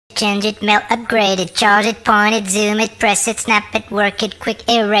change it, melt, upgrade it, charge it, point it, zoom it, press it, snap it, work it, quick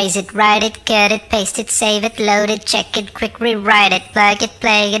erase it, write it, cut it, paste it, save it, load it, check it, quick rewrite it, plug it,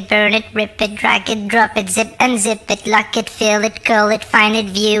 play it, burn it, rip it, drag it, drop it, zip unzip it, lock it, fill it, call it, find it,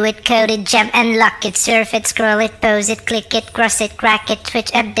 view it, code it, jump and lock it, surf it, scroll it, pose it, click it, cross it, crack it,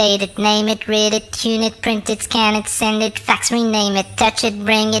 switch, update it, name it, read it, tune it, print it, scan it, send it, fax, rename it, touch it,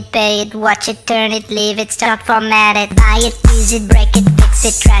 bring it, pay it, watch it, turn it, leave it, start, format it, buy it, use it, break it, fix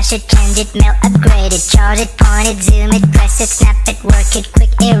it, trash it, change it, melt, upgrade it, charge it, point it, zoom it, press it, snap it, work it, quick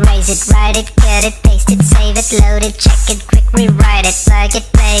erase it, write it, cut it, paste it, save it, load it, check it, quick rewrite it, plug it,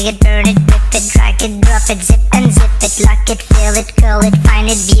 play it, burn it, rip it, drag it, drop it, zip unzip it, lock it, fill it, call it, find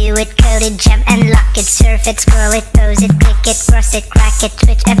it, view it, code it, jump and lock it, surf it, scroll it, pose it, click it, cross it, crack it,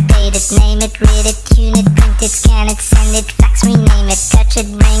 switch, update it, name it, read it, tune it, print it, scan it, send it, fax, rename it, touch it,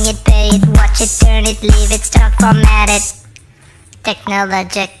 bring it, pay it, watch it, turn it, leave it, start, format it.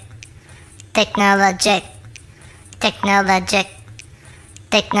 Technologic, technologic, technologic,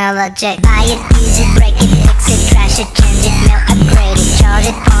 technologic. Buy it, use it, break it, fix it, trash it, change it, melt, upgrade it, charge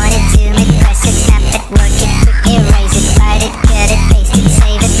it, point it, zoom it, press it, snap it, work it, quick erase it, write it, cut it, paste it,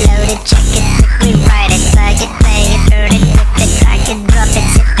 save it, load it, check it, quick rewrite it, plug it, play it, burn it, rip it, drag it, drop it,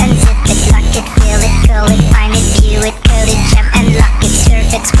 zip unzip it, lock it, fill it, call it, find it, view it, code it, jump and lock it, surf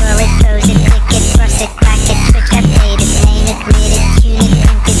it, scroll it, pose it, click it, cross it, crack it, switch, update it, name it, read it, tune it,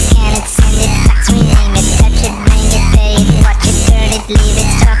 print it, scan it, send it, fax, rename it, touch it, bring it, pay it, watch it, turn it, leave it,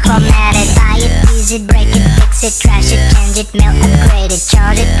 start, format it, buy it, use it, break it, fix it, trash it, change it, melt, upgrade it,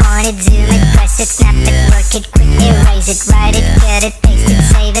 charge it, point it, zoom it, press it, snap it, work it, quick erase it, write it, cut it, paste it,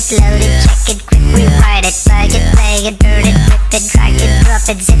 save it, load it, check it, quick rewrite it, plug it, play it, burn it, rip it, drag it, drop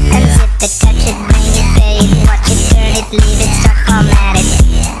it, zip unzip it, touch it, bring it, pay it, watch it, turn it, leave it, start, format it.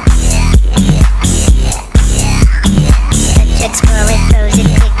 Touch it, scroll it, pose it,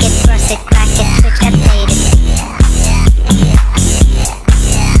 click it, cross it, crack it, switch, update it.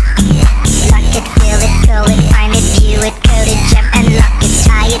 Lock it, fill it, call it, find it, view it, code it, jump and lock it,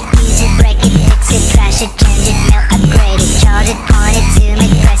 tie it, use it, break it, fix it, trash it, change it, melt, upgrade it, charge it, point it, zoom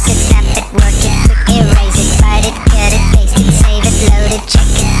it, press it, snap it, work it, quick erase it, write it, cut it, paste it, save it, load it, check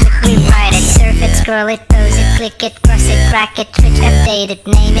it, quick rewrite it, surf it, scroll it, pose it, click it, cross it, crack it, switch, update it,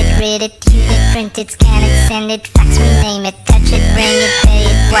 name it, read it, tune it, print it, scan it, send it, fax, rename it, touch it, bring it, pay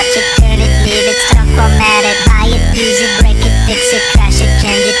it, watch it, turn it, leave it, stop, format it, buy it, use it, break it, fix it, trash it,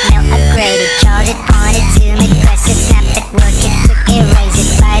 change it, melt, upgrade it, charge it, point it, zoom it, press it, snap it, work it, quick erase it,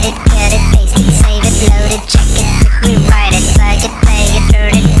 write it, cut it, paste it, save it, load it, check it, quick rewrite it, plug it, play it,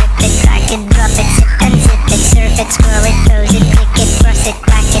 burn it, rip it, drag it, drop it, zip unzip it, surf it, scroll it, pose it, click it, cross it,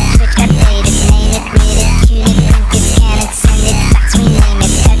 crack it, switch, update it, name it, read it, tune it, print it, scan it, send it, fax, rename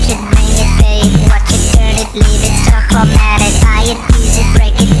it, touch it, bring it, pay it, watch it, turn it, leave it, start, format it, buy it, use it,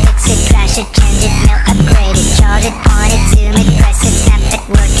 break it, fix it, trash it, change it, melt, upgrade it, charge it, point it, zoom it, press it, snap it,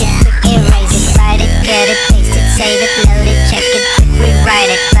 work it, quick erase it, write it, cut it, paste it, save it, load it, check it, quick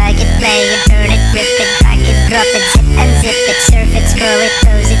rewrite it, plug it, play it, burn it, rip it, drag it, drop it, zip unzip it, surf it, scroll it,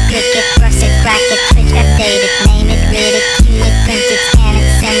 pose it, click it, cross it, crack it, switch, update it, name it, read it, tune it, print it, scan it,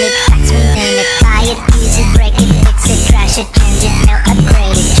 send it, fax, rename it, buy it, use it, break it, fix it, trash it, change it, melt,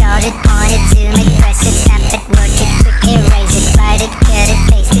 upgrade it, charge it, point it, zoom it, press it, snap it, work it, quick erase it, write it, cut it,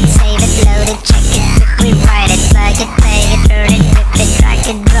 paste it, save it, load it, check it, quick rewrite it, plug it, play it, burn it, rip it, drag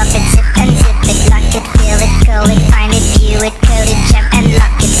it, drop it, zip unzip it, lock it, fill it, call it, find it, view it, code it, jump and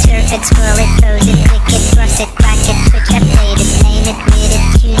lock it, surf it, scroll it, pose it, click it, cross it, crack it, switch, update it, name it, read it,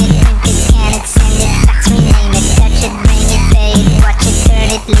 tune it, print it, scan it, send it, fax, rename it, touch it, bring it, pay it, watch it, turn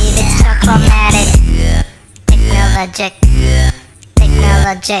it, leave it, start, format it. Technologic,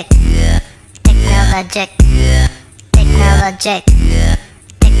 technologic, technologic, technologic,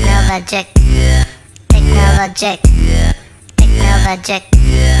 technologic, technologic, technologic,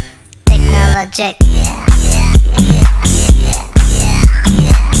 technologic.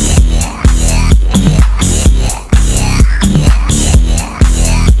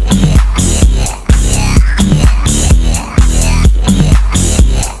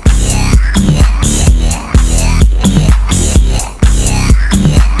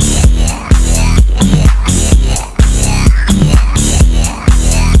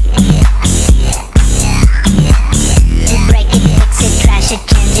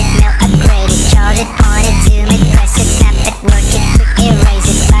 Change it, melt, upgrade it, charge it,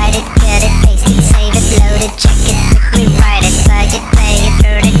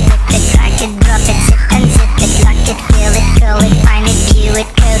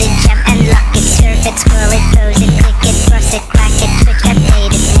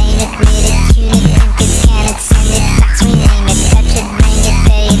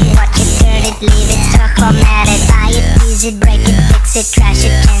 leave it, stock formatted. Buy it, use it, break it, fix it, trash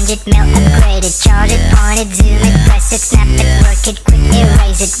it, change it, mail, upgrade it. Charge it, point it, zoom it, press it, snap it, work it, quick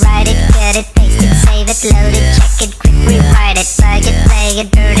erase it. Write it, cut it, paste it, save it, load it, check it, quick rewrite it. Plug it, play it,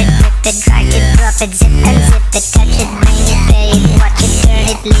 burn it, rip it, drag it, drop it, zip unzip it, touch it, bring it, pay it, watch it, turn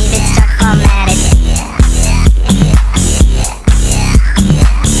it, leave it, stock formatted.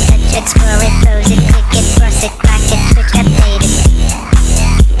 Touch it, scroll it, pose it, click it, cross it, crack it, switch, update it.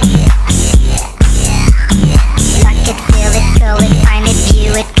 Lock it, fill it, call it, find it,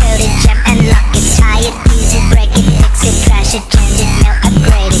 view it, code it, jump and lock it. Tie it, use it, break it, fix it, trash it, change it, mail,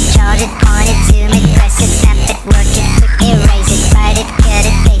 upgrade it. Charge it, point it, zoom it, press it, snap it, work it, quick erase it. Write it, cut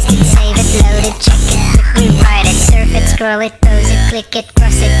it, paste it, save it, load it, check it, quick rewrite it. Surf it, scroll it, pose it, click it,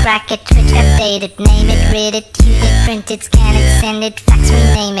 cross it, crack it, switch, update it. Name it, read it, tune it, print it, scan it, send it, fax,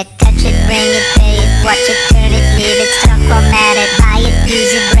 rename it. Touch it, bring it, pay it, watch it, turn it, leave it, stock formatted. Buy it,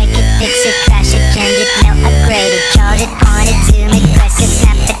 use it, break it, fix it, trash it, change it, mail, upgrade it. Charge it, point it, zoom it, press it,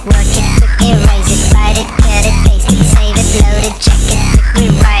 snap it, work it, quick erase it. Write it, cut it, paste it, save it, load it, check it, quick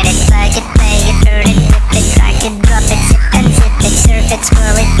rewrite it. Plug it, play it, burn it, rip it, drag it, drop it, zip unzip it. Surf it,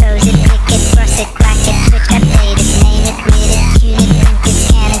 scroll it, pose it, click it, cross it, crack it, switch, update it. Name it, read it, tune it, print it,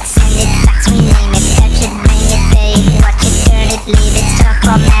 scan it, send it, fax, rename it. Touch it, bring it, pay it, watch it, turn it, leave it, stock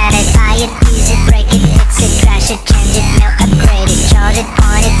formatted. Buy it, use it, break it, fix it, trash it, change it, mail, upgrade it. Charge it,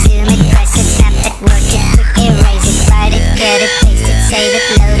 point it, zoom it, press it, snap it, work it, quick erase it. Write it, cut it, paste it, save it,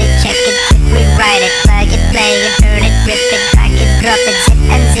 load it, check it, quick rewrite it. Plug it, play it, burn it, rip it, drag it, drop it, zip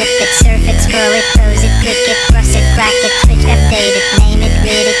unzip it. Surf it, scroll it, pose it, click it, cross it, crack it, switch, update it. Name it,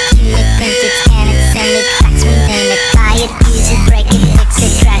 read it, tune it, print it, scan it, send it, fax, rename it. Buy it, use it, break it, fix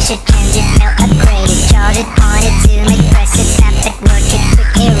it, trash it, change it, mail, upgrade it. Charge it, point it, zoom it, press it, snap it, work it,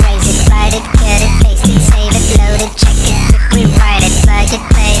 quick erase it. Write it, cut it, paste it, save it, load it, check it, quick rewrite it. Plug it,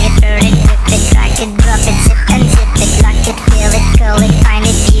 play it, burn it, rip it, drag it, drop it, zip unzip it. Lock it, fill it, call it, find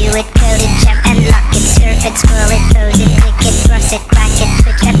it, view it, code it, jump and lock it. Surf it, scroll it, pose it, click it, cross it, crack it,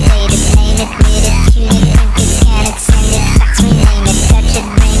 switch, update it. Name it, read it, tune it, print it, scan it, send it, fax, rename it. Touch it,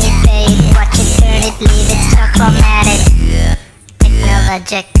 bring it, pay it, watch it, turn it, leave it, stock formatted.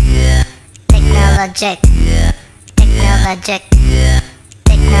 Technologic, technologic, technologic,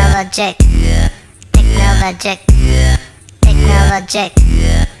 technologic, technologic, technologic,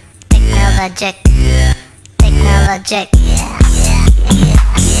 technologic, technologic.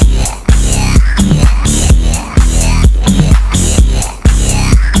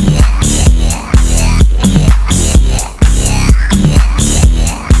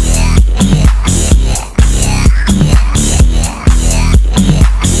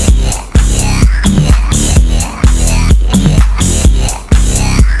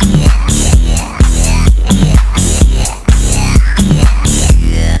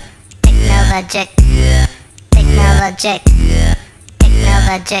 Technologic, technologic,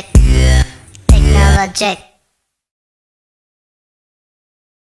 technologic, technologic.